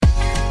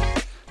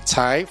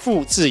财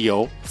富自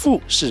由，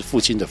富是父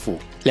亲的富。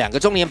两个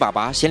中年爸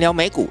爸闲聊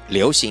美股、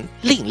流行、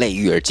另类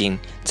育儿经，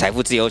财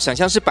富自由想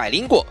象是百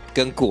灵果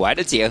跟股癌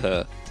的结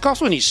合。告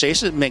诉你谁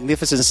是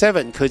Magnificent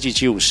Seven 科技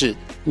75士，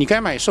你该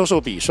买瘦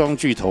瘦比双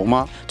巨头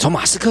吗？从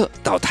马斯克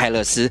到泰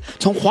勒斯，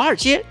从华尔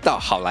街到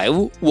好莱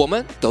坞，我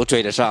们都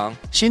追得上。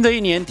新的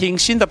一年听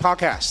新的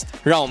Podcast，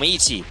 让我们一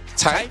起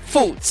财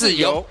富自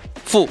由，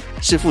富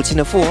是父亲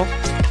的富哦。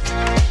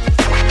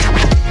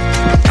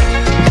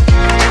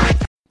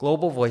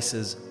Global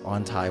Voices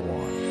on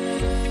Taiwan.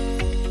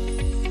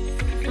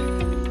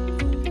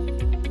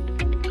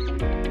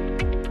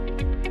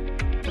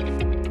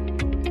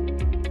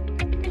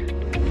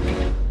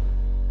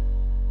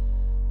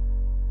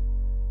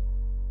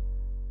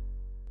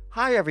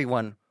 Hi,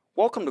 everyone.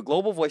 Welcome to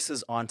Global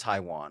Voices on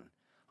Taiwan.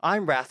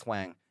 I'm Rath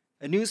Wang,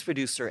 a news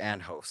producer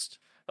and host.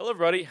 Hello,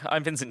 everybody.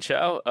 I'm Vincent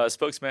Chow, a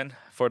spokesman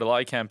for the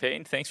Lie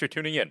campaign. Thanks for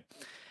tuning in.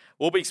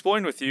 We'll be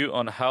exploring with you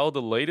on how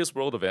the latest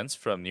world events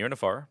from near and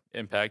far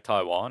impact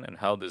Taiwan and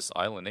how this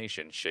island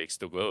nation shakes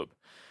the globe.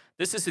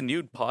 This is a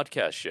new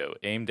podcast show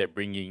aimed at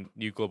bringing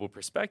new global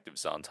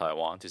perspectives on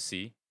Taiwan to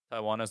see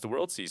Taiwan as the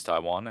world sees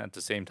Taiwan, and at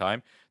the same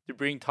time, to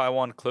bring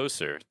Taiwan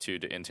closer to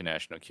the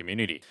international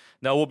community.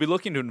 Now, we'll be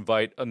looking to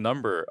invite a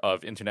number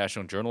of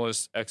international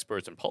journalists,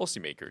 experts, and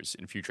policymakers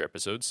in future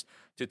episodes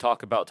to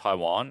talk about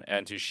Taiwan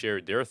and to share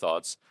their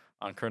thoughts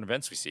on current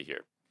events we see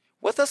here.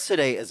 With us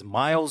today is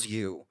Miles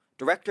Yu,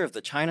 director of the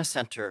China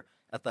Center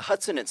at the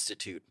Hudson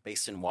Institute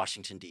based in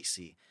Washington,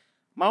 D.C.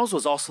 Miles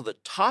was also the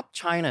top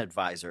China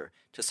advisor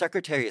to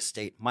Secretary of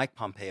State Mike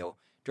Pompeo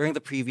during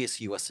the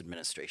previous U.S.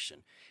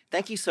 administration.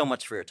 Thank you so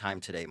much for your time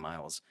today,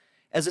 Miles.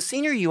 As a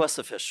senior U.S.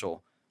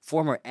 official,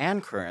 former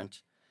and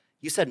current,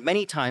 you said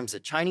many times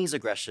that Chinese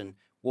aggression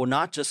will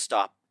not just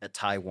stop at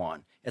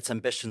Taiwan. Its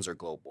ambitions are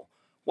global.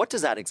 What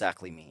does that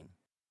exactly mean?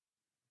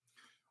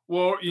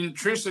 Well,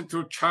 intrinsic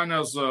to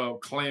China's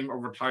claim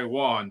over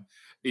Taiwan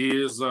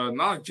is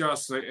not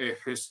just a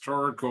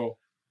historical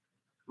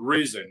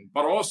reason,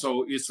 but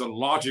also it's a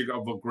logic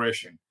of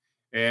aggression,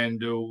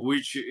 and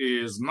which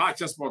is not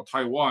just about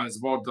Taiwan, it's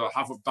about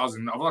half a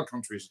dozen other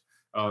countries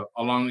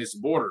along its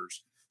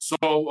borders.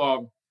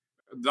 So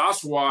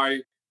that's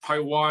why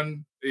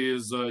Taiwan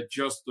is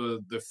just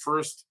the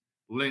first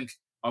link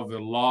of a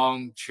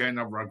long chain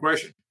of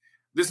aggression.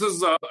 This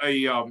is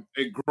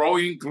a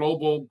growing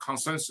global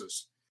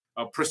consensus.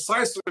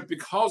 Precisely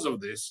because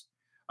of this,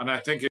 and I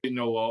think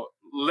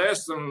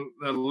less and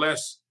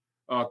less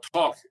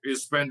talk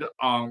is spent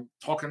on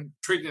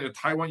treating the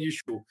Taiwan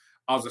issue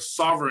as a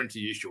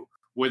sovereignty issue,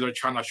 whether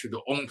China should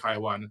own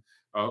Taiwan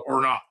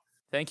or not.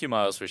 Thank you,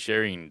 Miles, for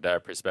sharing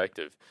that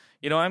perspective.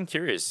 I'm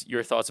curious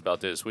your thoughts about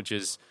this, which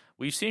is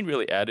we've seen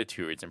really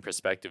attitudes and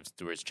perspectives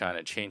towards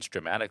China change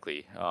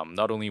dramatically,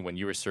 not only when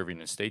you were serving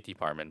in the State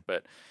Department,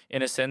 but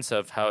in a sense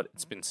of how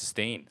it's been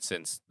sustained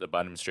since the Biden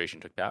administration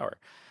took power.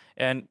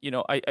 And,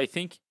 I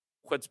think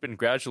what's been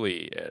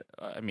gradually,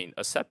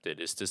 accepted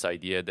is this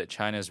idea that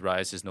China's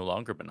rise is no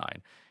longer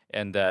benign,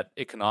 and that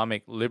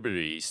economic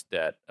liberties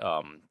that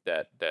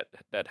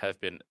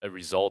have been a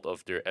result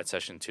of their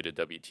accession to the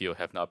WTO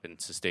have not been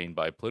sustained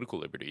by political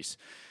liberties.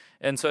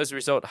 And so as a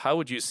result, how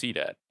would you see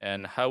that?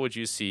 And how would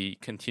you see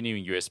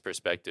continuing U.S.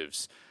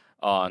 perspectives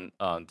on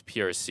the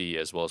PRC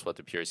as well as what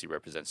the PRC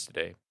represents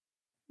today?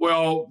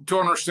 Well, to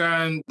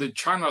understand the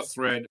China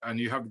threat, and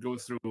you have to go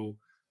through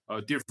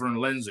different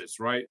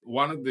lenses, right?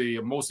 One of the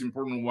most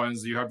important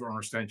ones, you have to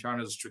understand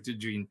China's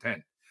strategic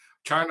intent.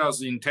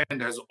 China's intent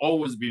has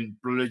always been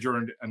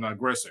belligerent and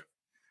aggressive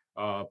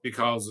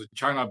because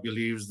China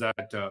believes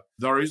that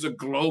there are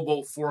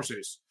global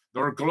forces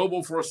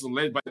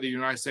led by the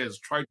United States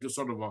trying to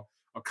sort of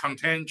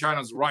contain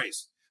China's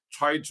rise,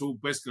 try to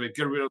basically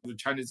get rid of the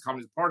Chinese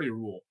Communist Party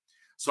rule.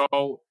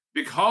 So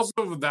because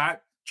of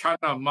that,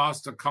 China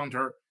must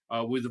counter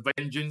with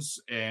vengeance.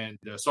 And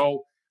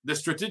so the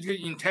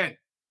strategic intent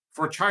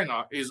for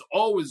China is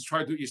always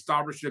try to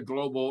establish a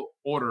global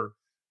order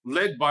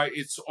led by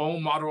its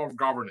own model of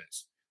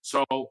governance.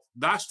 So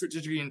that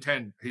strategic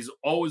intent has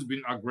always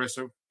been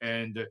aggressive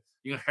and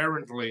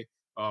inherently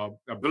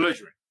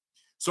belligerent.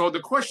 So the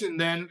question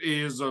then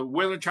is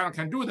whether China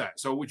can do that.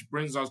 So which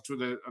brings us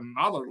to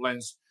another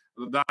lens,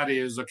 that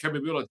is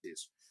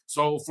capabilities.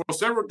 So for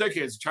several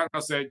decades, China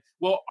said,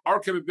 well,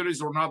 our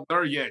capabilities are not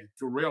there yet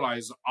to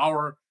realize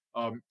our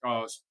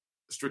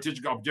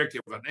strategic objective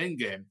and end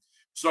game.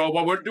 So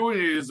what we're doing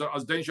is,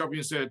 as Deng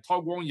Xiaoping said,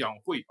 韬光养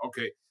晦.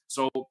 Okay,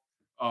 so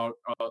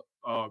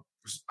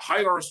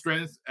hide our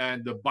strength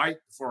and bite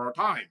for our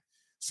time.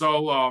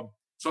 So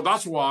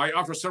that's why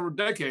after several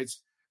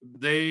decades,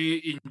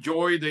 they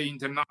enjoy the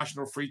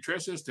international free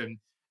trade system,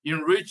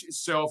 enrich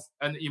itself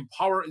and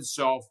empower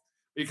itself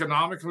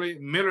economically,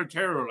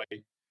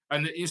 militarily,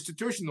 and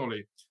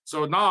institutionally.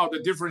 So now the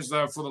difference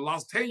that for the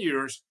last 10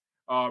 years,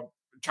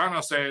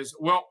 China says,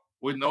 well,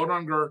 we no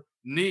longer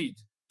need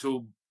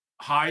to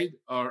hide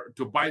or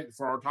to bite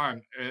for our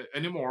time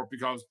anymore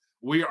because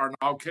we are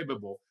now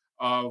capable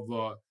of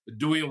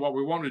doing what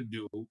we want to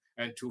do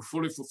and to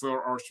fully fulfill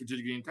our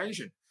strategic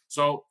intention.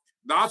 So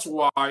that's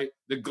why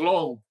the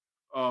globe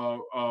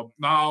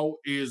now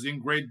is in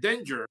great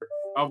danger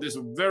of this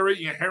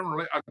very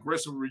inherently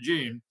aggressive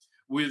regime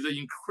with the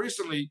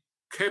increasingly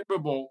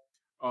capable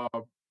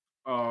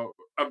uh,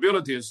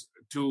 abilities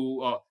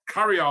to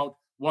carry out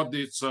what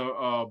it's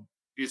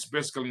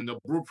basically in the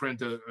blueprint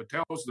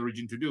tells the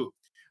regime to do.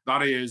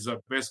 That is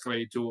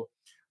basically to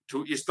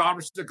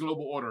establish the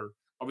global order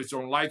of its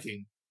own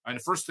liking. And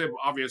the first step,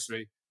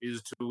 obviously,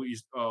 is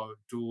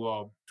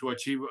to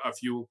achieve a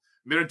few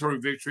military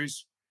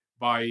victories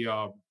by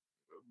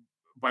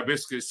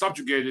basically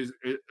subjugating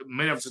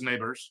many of its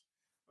neighbors.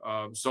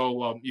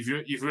 If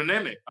you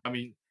name it, I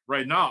mean,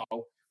 right now,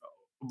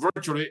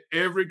 virtually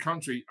every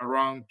country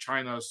around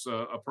China's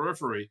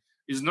periphery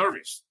is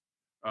nervous,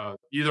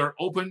 either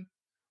open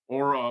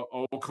or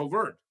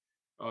covert.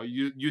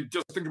 You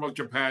just think about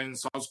Japan,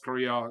 South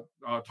Korea,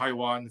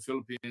 Taiwan,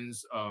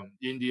 Philippines,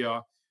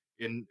 India,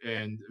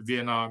 and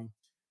Vietnam,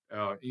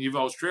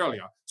 even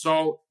Australia.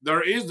 So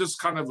there is this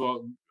kind of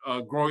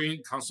a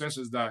growing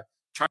consensus that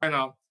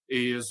China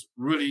is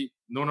really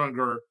no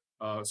longer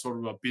sort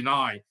of a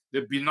benign.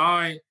 The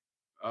benign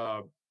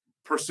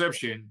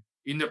perception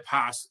in the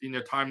past, in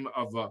the time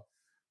of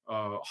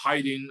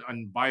hiding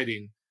and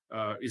biting,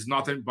 is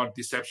nothing but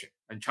deception.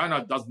 And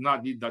China does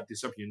not need that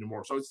deception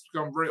anymore. So it's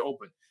become very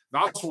open.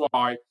 That's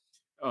why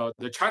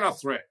the China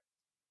threat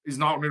is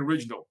not only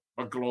regional,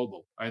 but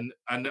global. And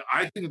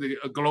I think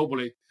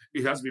globally,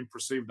 it has been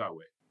perceived that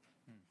way.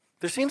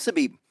 There seems to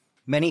be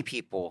many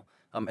people,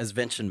 as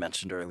Vincent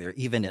mentioned earlier,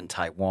 even in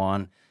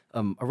Taiwan,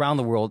 around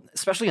the world,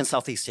 especially in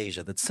Southeast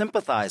Asia, that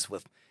sympathize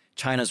with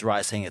China's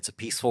rise, saying it's a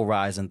peaceful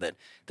rise and that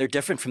they're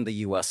different from the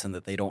U.S. and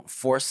that they don't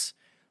force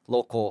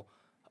local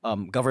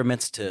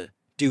governments to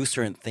do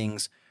certain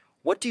things.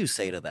 What do you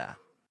say to that?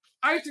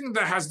 I think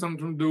that has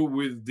something to do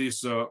with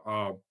this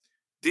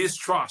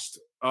distrust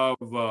of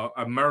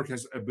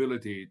America's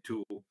ability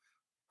to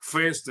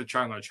face the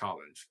China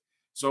challenge.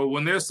 So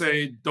when they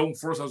say, don't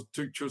force us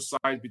to choose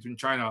sides between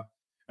China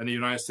and the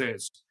United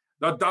States,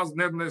 that does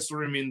not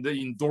necessarily mean they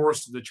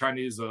endorse the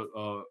Chinese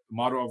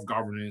model of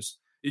governance.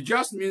 It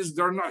just means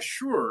they're not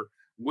sure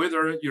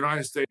whether the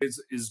United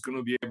States is going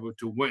to be able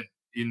to win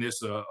in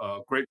this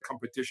great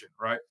competition,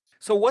 right?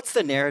 So what's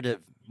the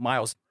narrative,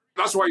 Miles?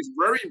 That's why it's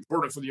very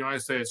important for the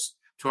United States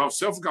to have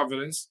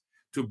self-governance,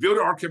 to build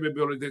our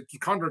capability to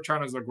counter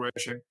China's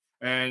aggression.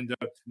 And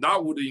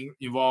that would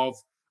involve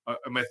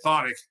a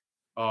methodic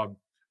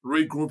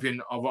regrouping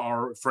of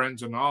our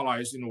friends and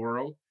allies in the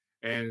world,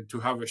 and to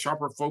have a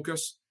sharper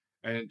focus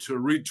and to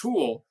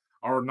retool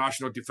our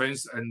national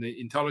defense and the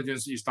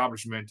intelligence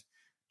establishment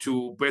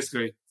to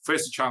basically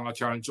face the China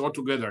challenge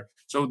altogether.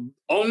 So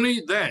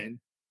only then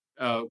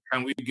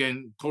can we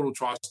gain total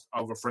trust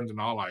of our friends and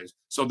allies,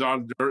 so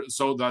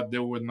that they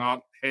will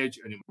not hedge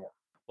anymore.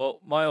 Well,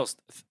 Miles,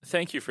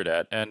 thank you for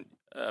that. And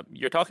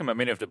you're talking about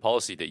many of the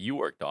policy that you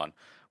worked on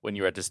when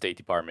you were at the State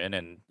Department,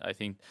 and I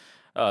think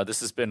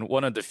this has been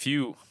one of the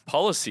few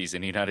policies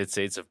in the United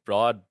States of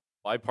broad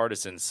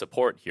bipartisan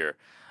support here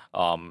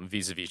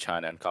vis-a-vis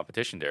China and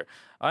competition there.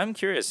 I'm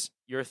curious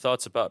your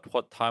thoughts about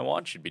what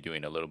Taiwan should be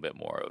doing a little bit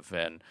more of.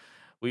 And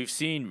we've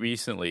seen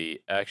recently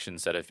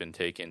actions that have been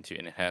taken to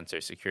enhance their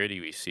security.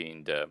 We've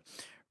seen the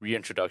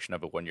reintroduction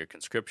of a one-year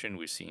conscription.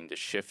 We've seen the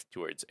shift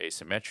towards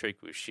asymmetric.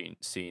 We've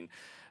seen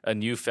a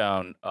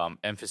newfound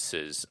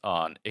emphasis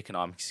on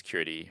economic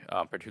security,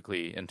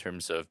 particularly in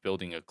terms of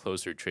building a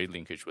closer trade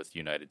linkage with the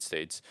United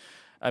States.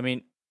 I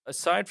mean,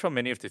 aside from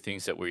many of the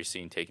things that we're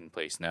seeing taking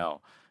place now,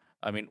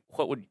 I mean,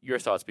 what would your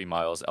thoughts be,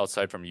 Miles,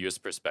 outside from U.S.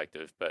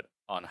 perspective, but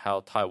on how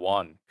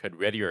Taiwan could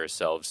ready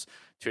ourselves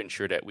to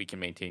ensure that we can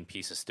maintain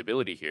peace and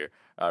stability here,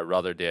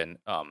 rather than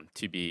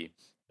to be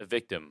a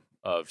victim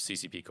of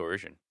CCP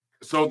coercion?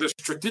 So the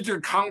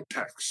strategic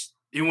context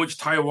in which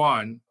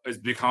Taiwan has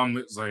become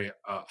a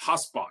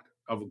hotspot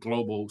of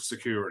global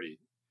security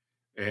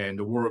and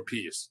world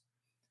peace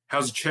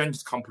has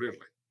changed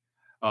completely.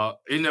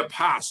 In the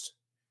past,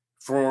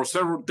 for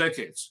several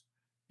decades,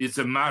 it's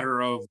a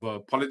matter of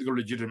political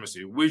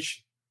legitimacy,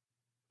 which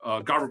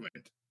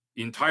government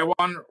in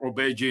Taiwan or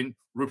Beijing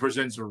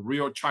represents a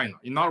real China.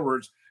 In other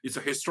words, it's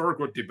a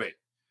historical debate.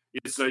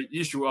 It's an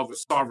issue of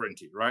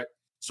sovereignty, right?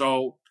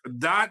 So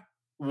that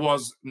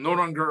is no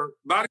longer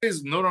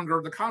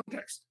the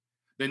context.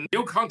 The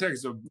new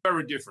context is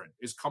very different.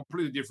 It's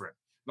completely different.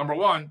 Number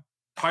one,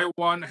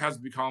 Taiwan has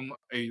become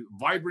a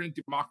vibrant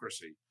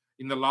democracy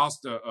in the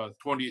last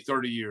 20,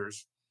 30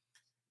 years.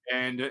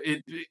 And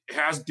it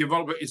has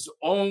developed its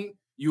own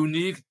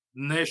unique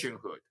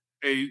nationhood,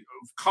 a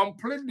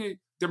completely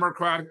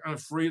democratic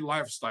and free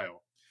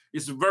lifestyle.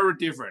 It's very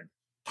different.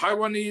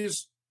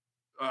 Taiwanese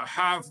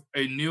have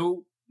a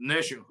new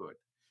nationhood.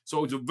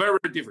 So it's very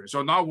different.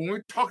 So now when we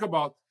talk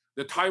about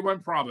the Taiwan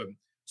problem,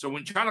 so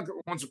when China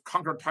wants to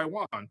conquer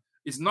Taiwan,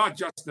 it's not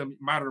just a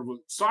matter of a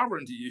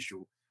sovereignty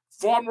issue.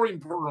 Far more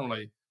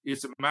importantly,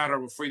 it's a matter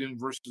of freedom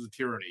versus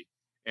tyranny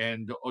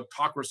and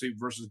autocracy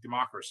versus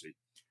democracy.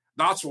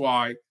 That's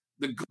why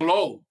the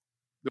globe,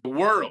 the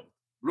world,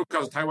 look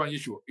at the Taiwan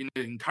issue in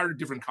an entirely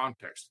different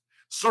context.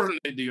 Certainly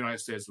the United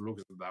States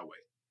looks at it that way.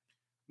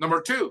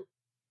 Number two,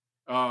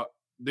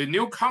 the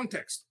new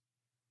context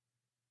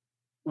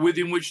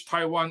within which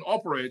Taiwan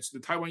operates, the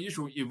Taiwan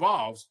issue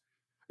evolves,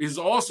 is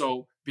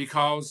also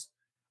because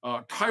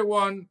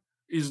Taiwan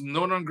is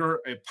no longer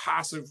a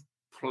passive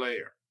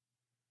player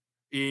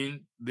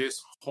in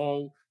this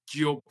whole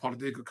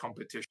geopolitical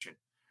competition.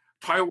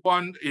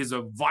 Taiwan is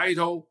a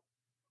vital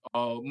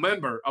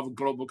member of a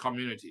global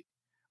community.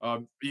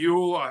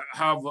 You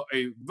have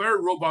a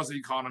very robust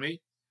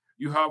economy.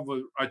 You have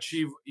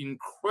achieved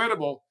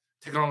incredible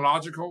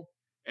technological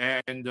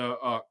and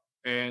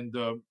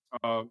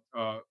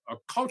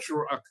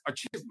cultural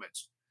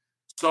achievements.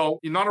 So,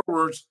 in other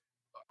words,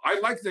 I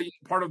like the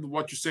part of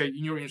what you say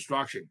in your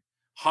instruction,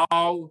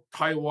 how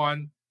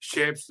Taiwan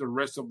shapes the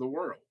rest of the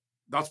world.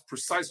 That's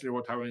precisely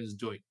what Taiwan is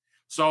doing.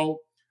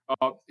 So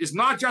it's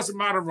not just a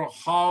matter of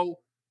how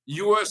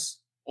U.S.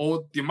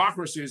 or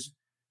democracies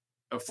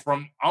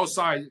from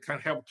outside can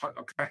help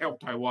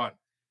Taiwan.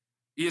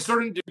 In a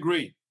certain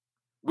degree,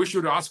 we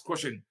should ask the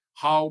question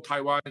how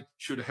Taiwan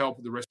should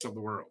help the rest of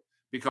the world,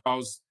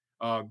 because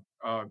not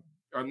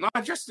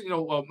just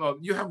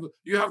you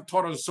have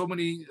taught us so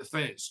many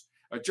things.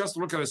 Just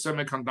look at the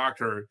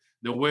semiconductor,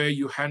 the way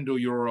you handle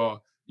your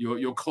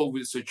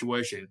COVID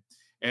situation,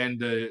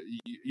 and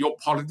your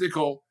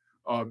political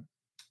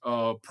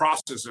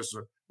processes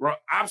were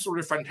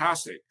absolutely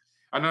fantastic.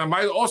 And I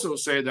might also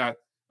say that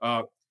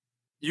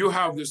you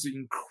have this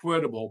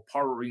incredible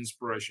power of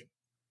inspiration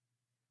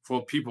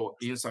for people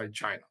inside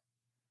China.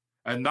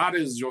 And that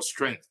is your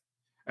strength.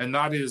 And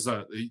that is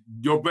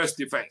your best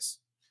defense.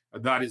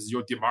 And that is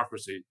your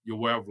democracy, your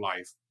way of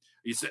life.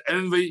 It's the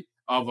envy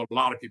of a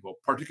lot of people,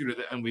 particularly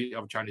the envy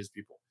of Chinese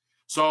people.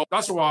 So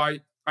that's why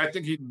I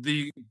think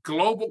the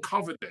global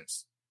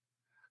confidence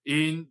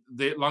in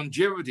the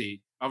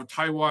longevity of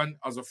Taiwan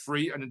as a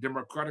free and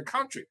democratic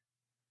country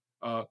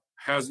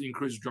has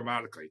increased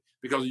dramatically,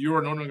 because you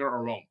are no longer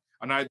alone.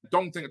 And I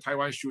don't think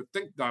Taiwan should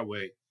think that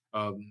way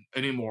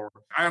anymore.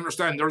 I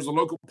understand there's a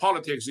local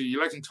politics, the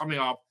election coming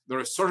up. There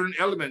are certain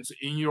elements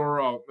in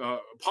your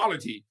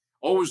polity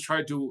always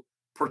try to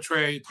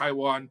portray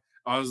Taiwan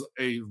as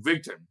a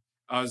victim,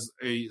 as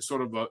a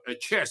sort of a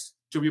chess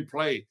to be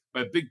played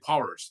by big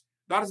powers.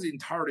 That is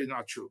entirely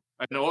not true,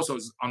 and also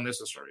is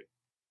unnecessary.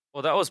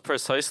 Well, that was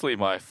precisely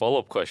my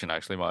follow-up question,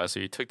 actually, Maya. So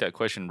you took that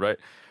question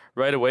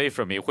right away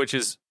from me, which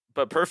is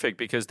but perfect,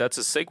 because that's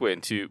a segue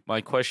into my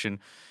question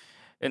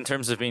in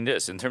terms of being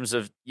this. In terms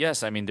of,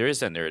 yes, I mean, there is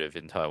that narrative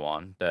in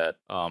Taiwan that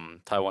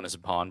Taiwan is a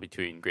pawn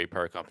between great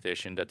power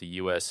competition, that the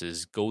U.S.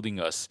 is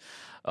goading us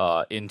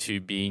into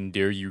being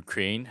their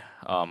Ukraine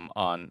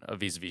on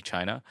vis-a-vis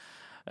China.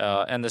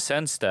 And the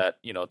sense that,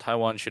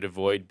 Taiwan should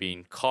avoid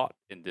being caught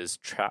in this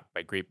trap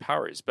by great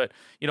powers. But,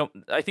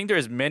 I think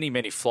there's many,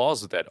 many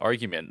flaws with that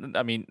argument.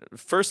 I mean,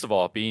 first of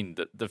all, being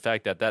the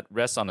fact that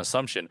rests on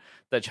assumption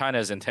that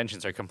China's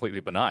intentions are completely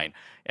benign,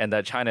 and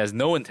that China has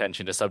no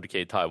intention to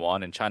subjugate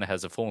Taiwan, and China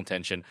has a full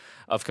intention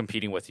of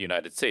competing with the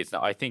United States.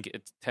 Now, I think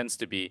it tends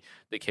to be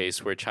the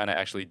case where China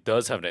actually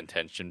does have an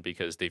intention,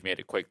 because they've made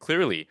it quite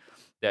clearly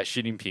that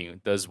Xi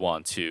Jinping does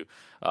want to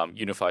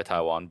unify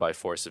Taiwan by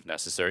force if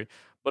necessary,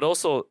 but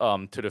also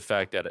to the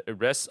fact that it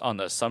rests on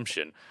the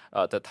assumption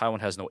that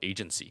Taiwan has no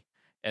agency,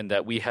 and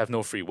that we have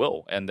no free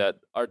will, and that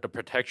the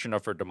protection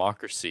of our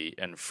democracy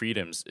and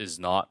freedoms is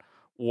not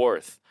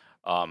worth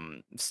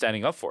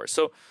standing up for.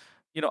 So,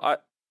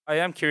 I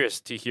am curious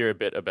to hear a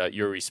bit about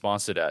your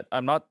response to that.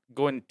 I'm not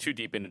going too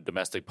deep into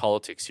domestic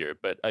politics here,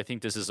 but I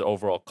think this is an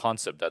overall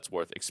concept that's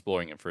worth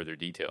exploring in further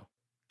detail.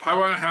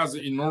 Taiwan has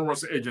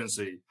enormous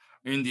agency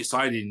in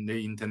deciding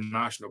the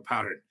international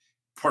pattern,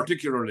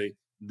 particularly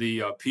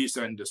the peace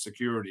and the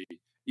security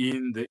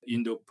in the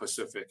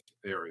Indo-Pacific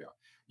area.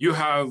 You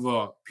have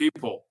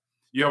people,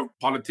 you have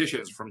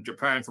politicians from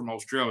Japan, from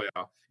Australia,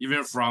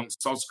 even from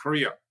South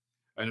Korea,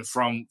 and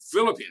from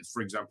Philippines,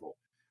 for example,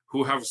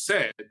 who have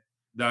said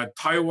that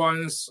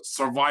Taiwan's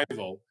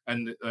survival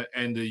and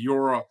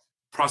your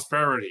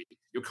prosperity,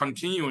 your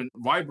continuing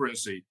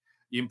vibrancy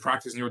in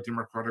practicing your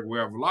democratic way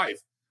of life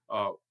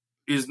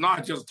is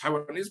not just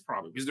Taiwanese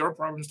problem, it's their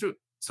problems too.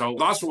 So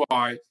that's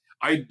why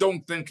I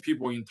don't think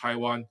people in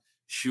Taiwan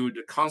should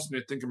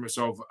constantly think of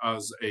themselves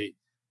as a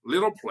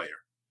little player.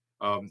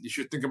 You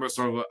should think of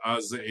yourself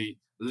as a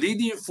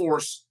leading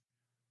force,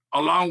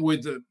 along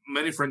with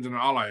many friends and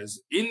allies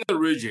in the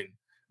region,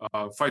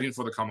 fighting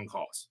for the common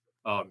cause.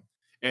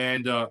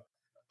 And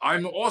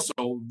I'm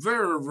also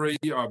very, very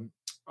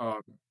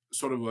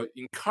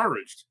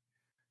encouraged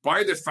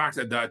by the fact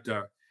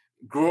that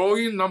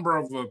growing number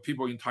of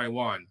people in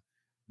Taiwan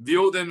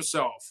view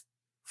themselves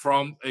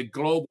from a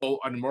global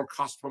and more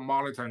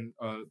cosmopolitan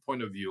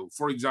point of view.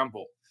 For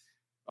example,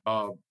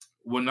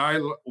 when I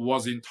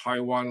was in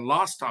Taiwan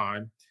last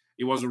time,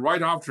 it was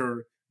right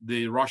after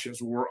the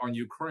Russians' war on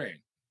Ukraine.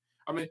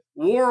 I mean,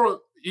 war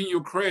in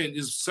Ukraine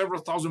is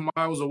several thousand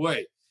miles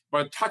away,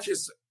 but it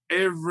touches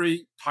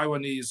every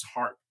Taiwanese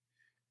heart.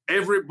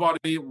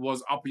 Everybody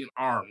was up in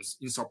arms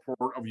in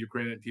support of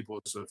Ukrainian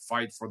people's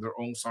fight for their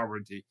own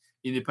sovereignty,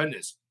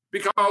 independence,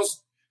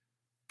 because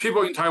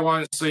people in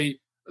Taiwan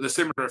see the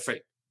similar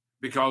fate.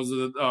 Because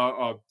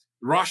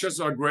Russia's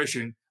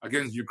aggression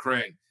against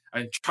Ukraine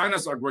and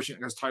China's aggression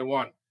against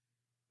Taiwan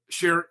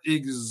share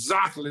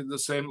exactly the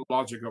same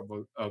logic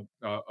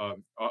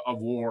of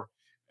war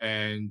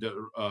and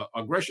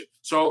aggression.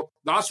 So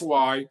that's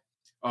why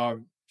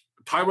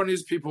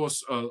Taiwanese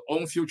people's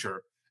own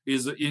future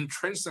is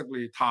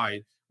intrinsically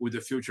tied with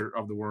the future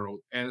of the world,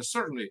 and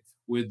certainly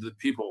with the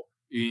people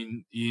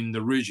in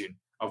the region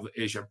of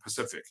the Asia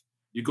Pacific.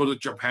 You go to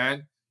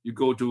Japan, you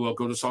go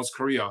to South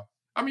Korea.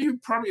 I mean, you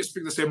probably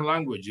speak the same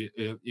language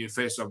in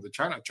face of the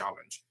China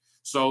challenge.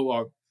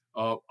 So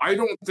I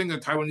don't think the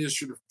Taiwanese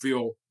should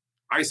feel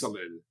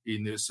isolated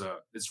in this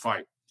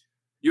fight.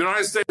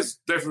 United States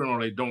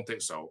definitely don't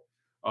think so.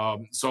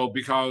 So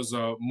because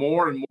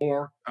more and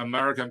more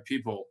American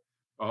people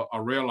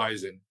are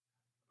realizing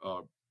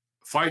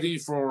fighting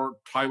for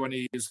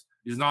Taiwanese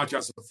is not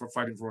just for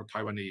fighting for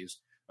Taiwanese,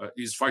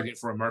 is fighting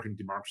for American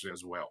democracy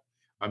as well.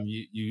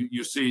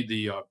 You see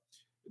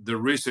the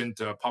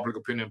recent public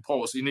opinion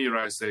polls in the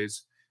United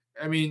States.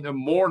 I mean,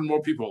 more and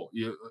more people,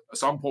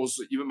 some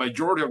polls, even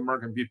majority of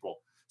American people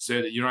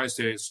say the United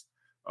States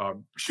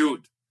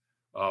should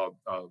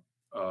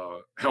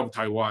help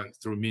Taiwan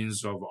through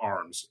means of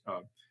arms.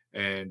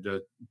 And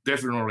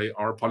definitely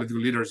our political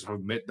leaders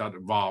have made that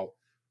vow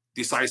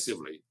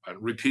decisively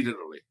and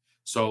repeatedly.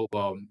 So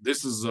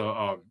this is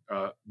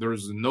there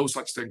is no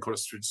such thing called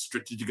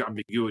strategic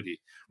ambiguity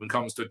when it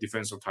comes to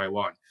defense of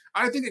Taiwan.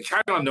 I think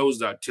China knows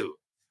that too,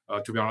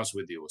 to be honest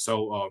with you.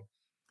 So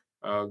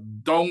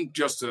don't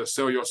just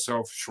sell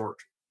yourself short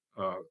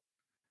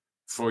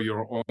for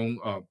your own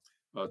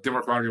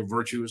democratic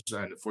virtues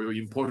and for your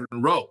important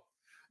role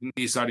in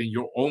deciding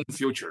your own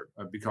future.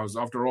 Because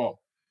after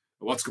all,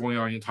 what's going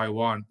on in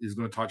Taiwan is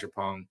going to touch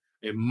upon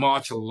a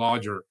much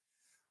larger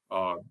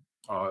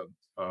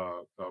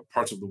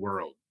parts of the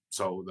world.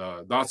 So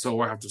that's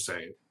all I have to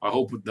say. I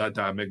hope that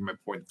I make my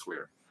point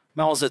clear.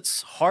 Miles,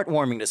 it's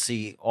heartwarming to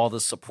see all the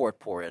support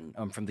pour in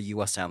from the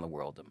U.S. and the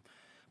world.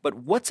 But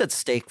what's at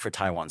stake for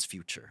Taiwan's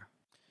future?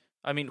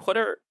 I mean, what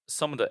are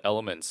some of the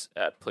elements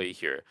at play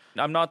here?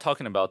 I'm not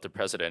talking about the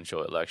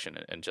presidential election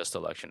and just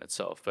election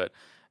itself, but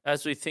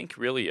as we think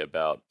really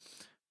about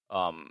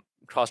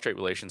cross-strait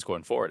relations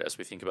going forward, as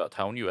we think about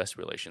Taiwan-U.S.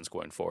 relations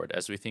going forward,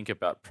 as we think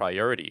about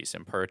priorities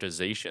and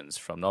prioritizations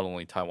from not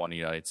only Taiwan and the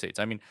United States,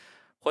 I mean,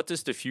 what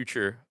does the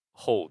future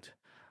hold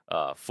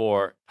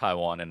for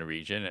Taiwan and the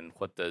region, and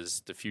what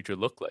does the future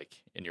look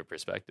like in your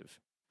perspective?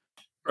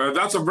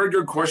 That's a very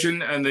good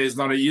question, and it's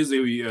not an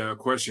easy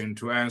question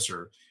to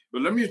answer.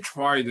 But let me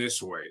try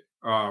this way.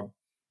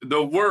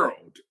 The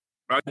world,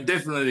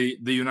 definitely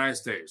the United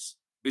States,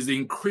 is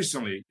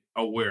increasingly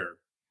aware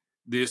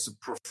this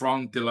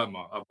profound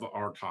dilemma of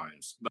our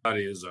times. That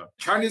is,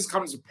 Chinese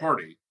Communist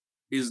Party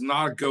is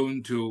not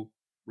going to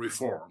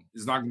reform,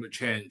 is not going to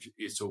change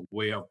its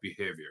way of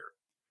behavior.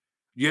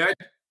 Yet,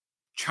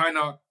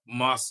 China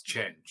must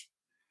change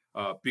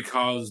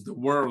because the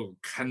world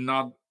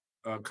cannot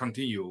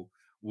continue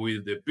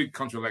with a big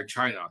country like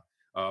China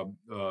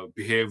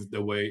behave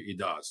the way it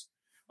does,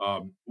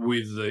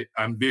 with the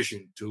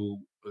ambition to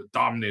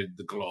dominate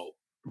the globe.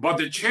 But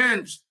the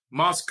change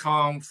must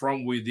come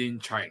from within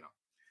China.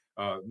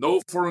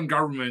 No foreign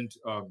government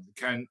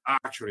can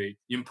actually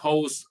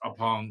impose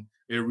upon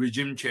a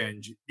regime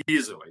change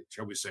easily,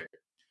 shall we say.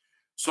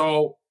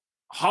 So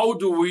how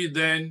do we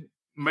then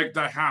make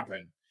that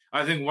happen?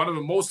 I think one of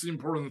the most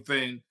important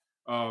things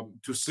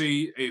to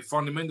see a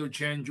fundamental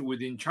change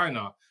within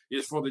China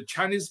is for the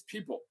Chinese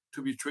people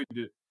to be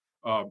treated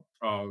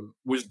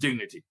with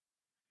dignity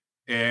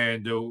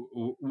and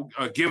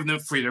give them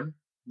freedom,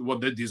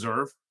 what they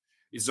deserve.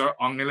 It's their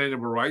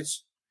unalienable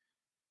rights.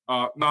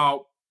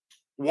 Now,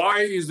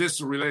 why is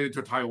this related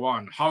to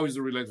Taiwan? How is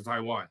it related to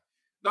Taiwan?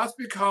 That's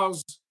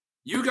because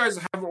you guys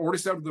have already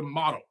set up the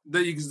model, the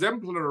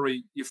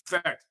exemplary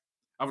effect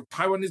of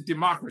Taiwanese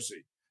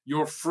democracy.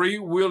 Your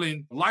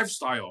free-willing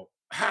lifestyle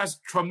has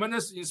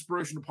tremendous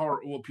inspirational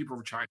power over people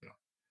of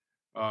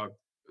China.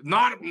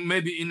 Not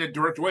maybe in a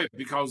direct way,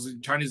 because the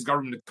Chinese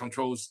government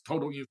controls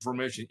total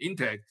information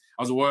intake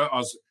as well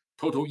as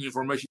total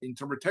information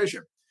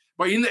interpretation.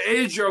 But in the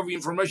age of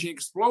information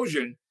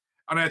explosion,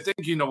 and I think,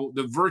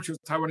 the virtues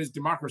of Taiwanese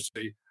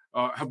democracy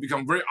have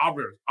become very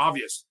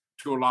obvious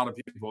to a lot of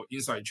people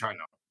inside China.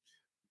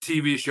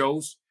 TV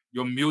shows,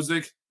 your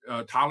music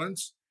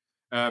talents,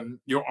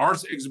 your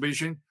arts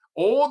exhibition,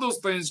 all those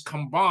things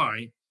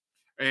combine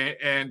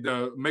and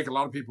make a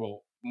lot of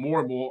people more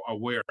and more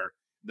aware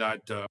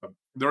that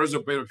there is a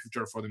better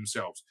future for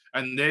themselves.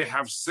 And they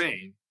have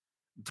seen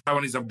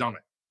Taiwanese have done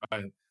it.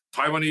 And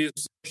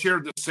Taiwanese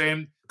share the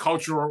same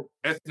cultural,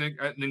 ethnic,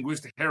 and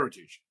linguistic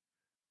heritage.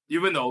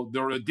 Even though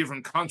they're a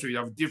different country,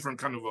 have different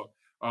kind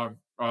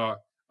of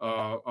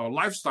a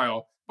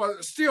lifestyle,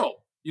 but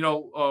still, if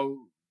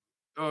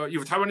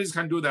Taiwanese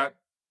can do that,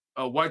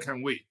 why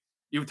can't we?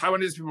 If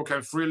Taiwanese people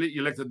can freely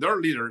elect their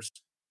leaders,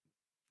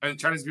 and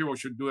Chinese people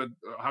should do it,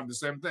 have the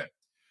same thing.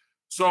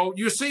 So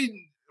you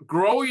see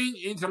growing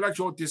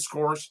intellectual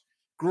discourse,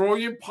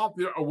 growing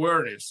popular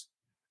awareness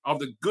of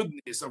the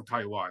goodness of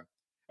Taiwan.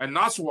 And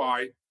that's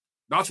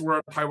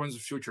where Taiwan's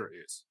future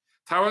is.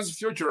 Taiwan's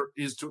future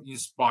is to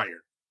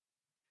inspire,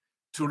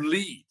 to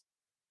lead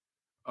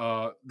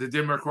the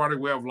democratic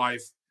way of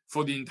life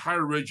for the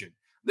entire region.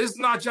 This is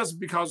not just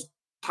because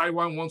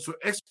Taiwan wants to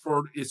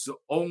export its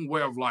own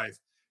way of life.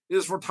 It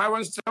is for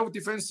Taiwan's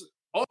self-defense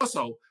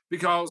also,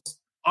 because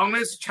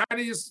unless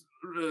Chinese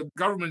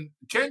government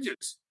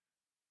changes,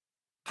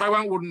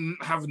 Taiwan would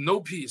have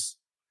no peace.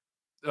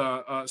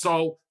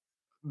 So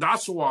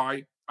that's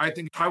why I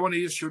think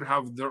Taiwanese should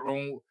have their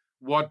own,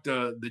 what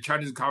the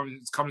Chinese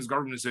Communist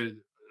government says,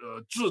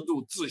 制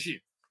度自信,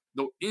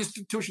 the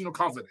institutional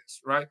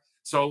confidence, right?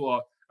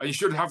 So you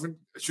should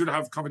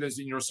have confidence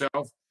in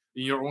yourself,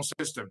 in your own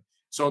system.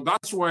 So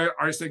that's where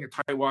I think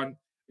Taiwan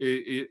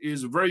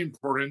is very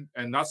important,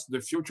 and that's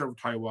the future of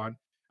Taiwan,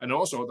 and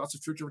also that's the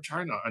future of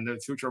China and the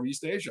future of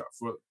East Asia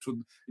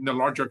in the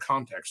larger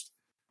context.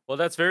 Well,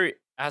 that's very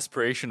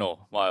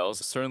aspirational,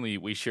 Miles. Certainly,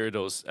 we share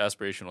those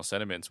aspirational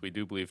sentiments. We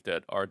do believe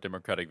that our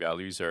democratic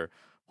values are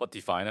what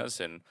define us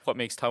and what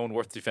makes Taiwan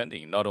worth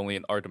defending, not only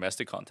in our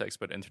domestic context,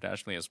 but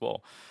internationally as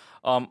well.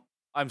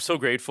 I'm so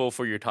grateful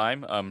for your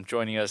time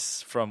joining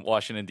us from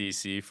Washington,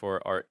 D.C.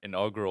 for our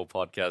inaugural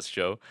podcast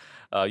show.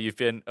 You've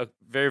been a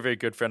very, very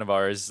good friend of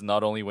ours,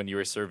 not only when you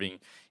were serving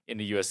in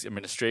the U.S.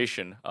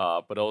 administration,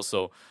 but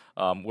also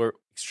we're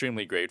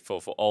extremely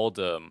grateful for all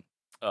the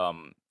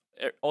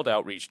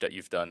outreach that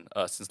you've done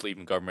since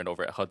leaving government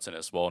over at Hudson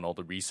as well, and all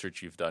the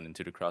research you've done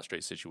into the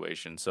cross-strait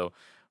situation. So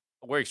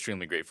we're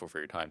extremely grateful for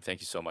your time.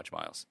 Thank you so much,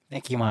 Miles.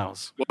 Thank you,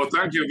 Miles. Well,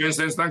 thank you,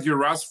 Vincent. Thank you,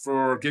 Russ,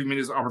 for giving me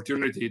this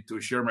opportunity to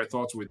share my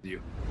thoughts with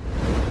you.